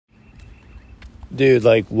Dude,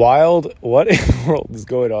 like, wild. What in the world is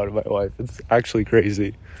going on in my life? It's actually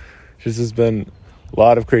crazy. There's just been a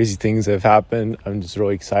lot of crazy things that have happened. I'm just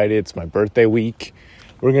really excited. It's my birthday week.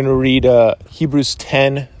 We're going to read Hebrews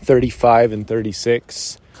 10:35 and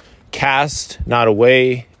 36. Cast not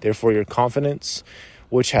away, therefore, your confidence,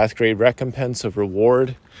 which hath great recompense of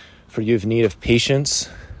reward. For you have need of patience,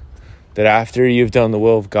 that after you've done the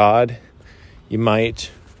will of God, you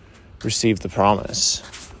might receive the promise.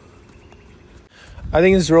 I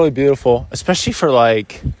think it's really beautiful, especially for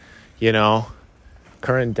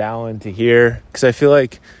current Dallin to hear, because I feel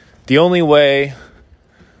like the only way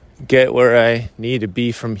get where I need to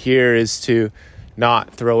be from here is to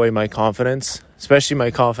not throw away my confidence, especially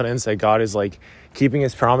my confidence that God is keeping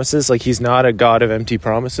his promises. He's not a God of empty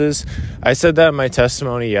promises. I said that in my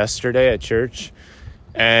testimony yesterday at church,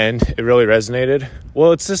 and it really resonated.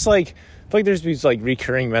 Well, it's just I feel like there's these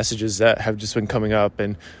recurring messages that have just been coming up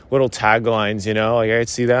and little taglines, I could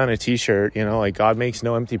see that on a t-shirt, God makes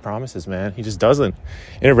no empty promises, man. He just doesn't.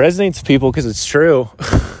 And it resonates with people because it's true.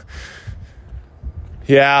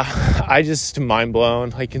 Yeah, I just mind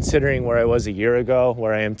blown, considering where I was a year ago,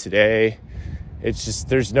 where I am today. It's just,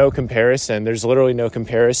 there's no comparison. There's literally no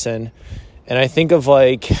comparison. And I think of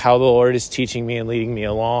how the Lord is teaching me and leading me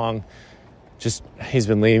along. He's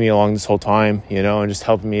been leading me along this whole time, and just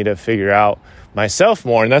helping me to figure out myself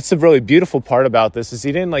more. And that's the really beautiful part about this, is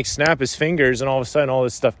he didn't snap his fingers and all of a sudden all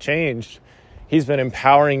this stuff changed. He's been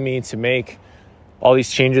empowering me to make all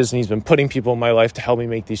these changes, and he's been putting people in my life to help me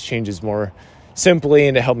make these changes more simply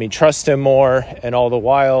and to help me trust him more. And all the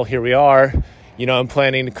while, here we are, I'm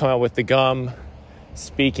planning to come out with the Gum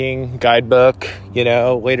speaking guidebook,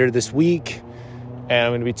 later this week. And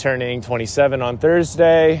I'm going to be turning 27 on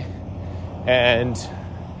Thursday. And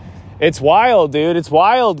it's wild, dude. It's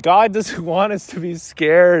wild. God doesn't want us to be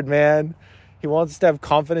scared, man. He wants us to have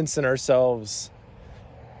confidence in ourselves.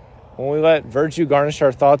 When we let virtue garnish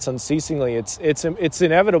our thoughts unceasingly, it's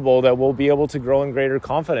inevitable that we'll be able to grow in greater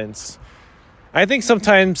confidence. I think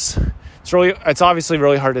sometimes it's obviously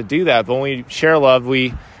really hard to do that, but when we share love,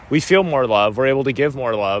 we feel more love. We're able to give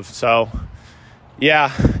more love. So,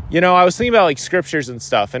 yeah, I was thinking about scriptures and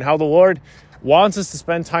stuff, and how the Lord wants us to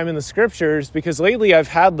spend time in the scriptures, because lately I've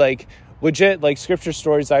had legit scripture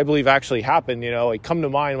stories I believe actually happened, come to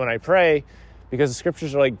mind when I pray, because the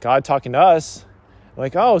scriptures are God talking to us. I'm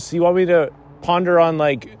oh, so you want me to ponder on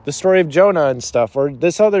the story of Jonah and stuff, or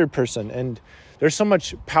this other person? And there's so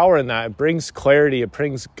much power in that. It brings clarity, it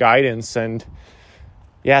brings guidance. And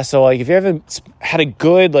yeah, so if you haven't had a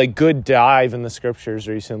good dive in the scriptures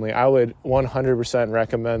recently, I would 100%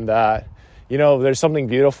 recommend that. There's something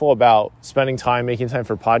beautiful about spending time, making time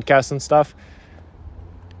for podcasts and stuff.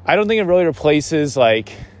 I don't think it really replaces getting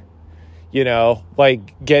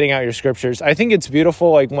out your scriptures. I think it's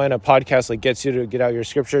beautiful when a podcast gets you to get out your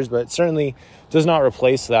scriptures, but it certainly does not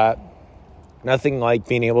replace that. Nothing like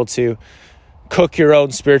being able to cook your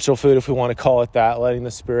own spiritual food, if we want to call it that, letting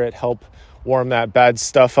the Spirit help warm that bad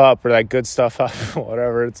stuff up, or that good stuff up,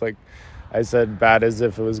 whatever. It's I said bad as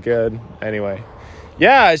if it was good. Anyway.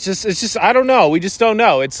 Yeah, it's just, I don't know. We just don't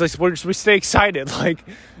know. It's we stay excited.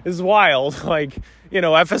 It's wild.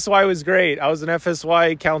 FSY was great. I was an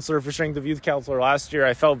FSY counselor for Strength of Youth counselor last year.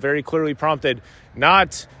 I felt very clearly prompted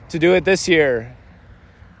not to do it this year.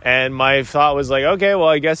 And my thought was okay, well,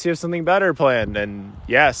 I guess you have something better planned. And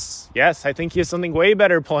yes, I think you have something way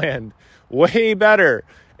better planned. Way better.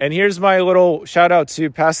 And here's my little shout out to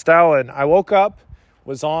Pastel. And I woke up,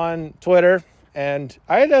 was on Twitter, and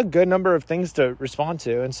I had a good number of things to respond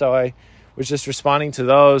to. And so I was just responding to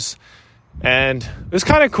those. And it was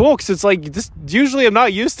kind of cool, because it's this, usually I'm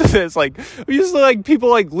not used to this. I'm used to people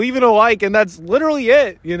leaving a like, and that's literally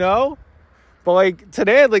it, But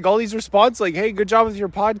today I had all these responses hey, good job with your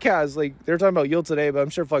podcast. They were talking about Yield today, but I'm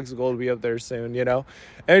sure Flexible will be up there soon, And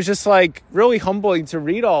it's just really humbling to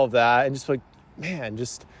read all of that, and just man,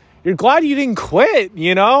 you're glad you didn't quit,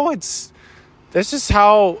 that's just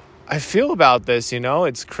how I feel about this,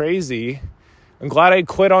 it's crazy. I'm glad I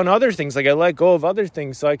quit on other things. I let go of other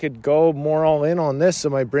things so I could go more all in on this, so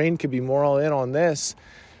my brain could be more all in on this.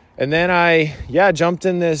 And then I jumped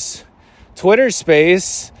in this Twitter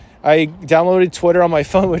space. I downloaded Twitter on my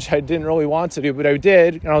phone, which I didn't really want to do, but I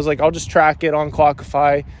did. And I was I'll just track it on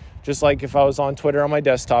Clockify, just if I was on Twitter on my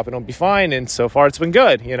desktop, and it'll be fine. And so far it's been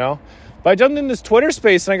good, But I jumped in this Twitter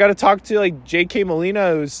space, and I got to talk to J.K.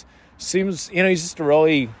 Molina, who seems, he's just a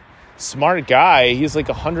really smart guy. He's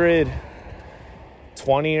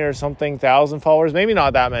 120 or something thousand followers, maybe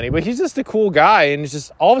not that many, but he's just a cool guy. And it's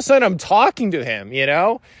just all of a sudden I'm talking to him,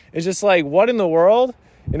 it's just what in the world?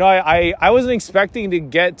 I wasn't expecting to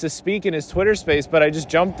get to speak in his Twitter space, but I just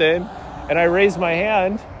jumped in And I raised my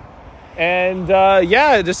hand, and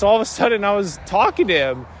just all of a sudden I was talking to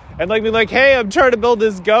him, and like, hey, I'm trying to build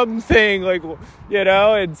this gum thing, like,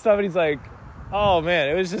 and somebody's like, oh man,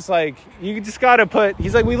 it was just like, you just gotta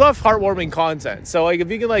he's like, we love heartwarming content. So like, if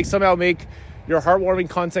you can like somehow make your heartwarming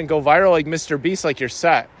content go viral like Mr. Beast, like, you're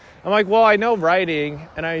set. I'm like, well, I know writing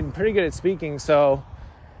and I'm pretty good at speaking. So,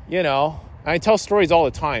 I tell stories all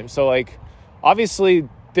the time. So like, obviously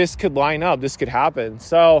this could line up, this could happen.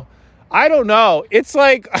 So I don't know. It's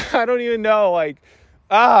like, I don't even know,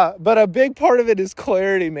 but a big part of it is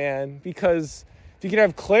clarity, man, because if you can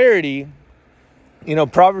have clarity,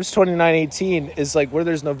 Proverbs 29:18 is like, where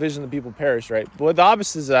there's no vision, the people perish, right? But the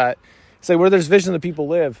opposite is that, it's like, where there's vision, the people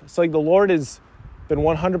live. It's like the Lord has been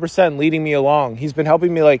 100% leading me along. He's been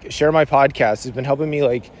helping me like share my podcast. He's been helping me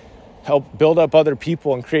like help build up other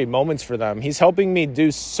people and create moments for them. He's helping me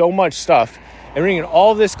do so much stuff and bringing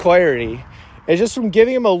all this clarity. It's just from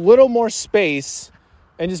giving him a little more space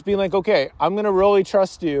and just being like, okay, I'm going to really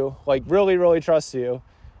trust you, like really, really trust you,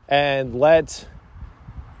 and let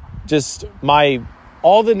just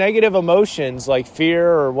all the negative emotions like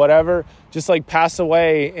fear or whatever just like pass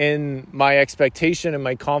away in my expectation and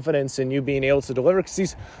my confidence in you being able to deliver, because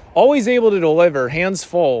he's always able to deliver, hands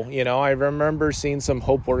full. I remember seeing some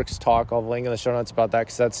HopeWorks talk. I'll link in the show notes about that,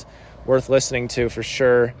 because that's worth listening to for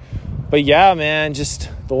sure. But yeah, man, just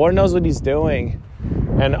the Lord knows what he's doing,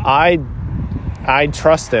 and I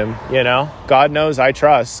trust him. God knows I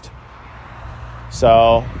trust.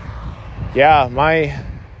 So yeah,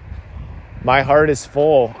 my heart is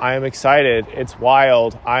full. I am excited. It's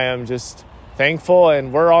wild. I am just thankful,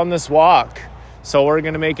 and we're on this walk. So we're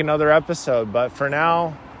going to make another episode. But for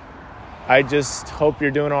now, I just hope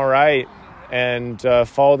you're doing all right, and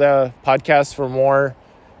follow the podcast for more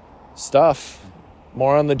stuff,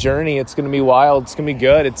 more on the journey. It's going to be wild. It's going to be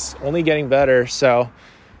good. It's only getting better. So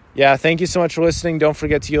yeah, thank you so much for listening. Don't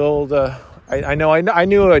forget to yield. I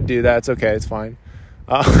knew I'd do that. It's okay. It's fine.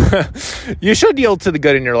 You should yield to the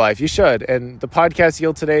good in your life. You should. And the podcast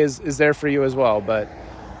Yield Today is there for you as well. But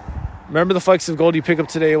remember, the flecks of gold you pick up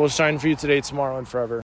today will shine for you today, tomorrow, and forever.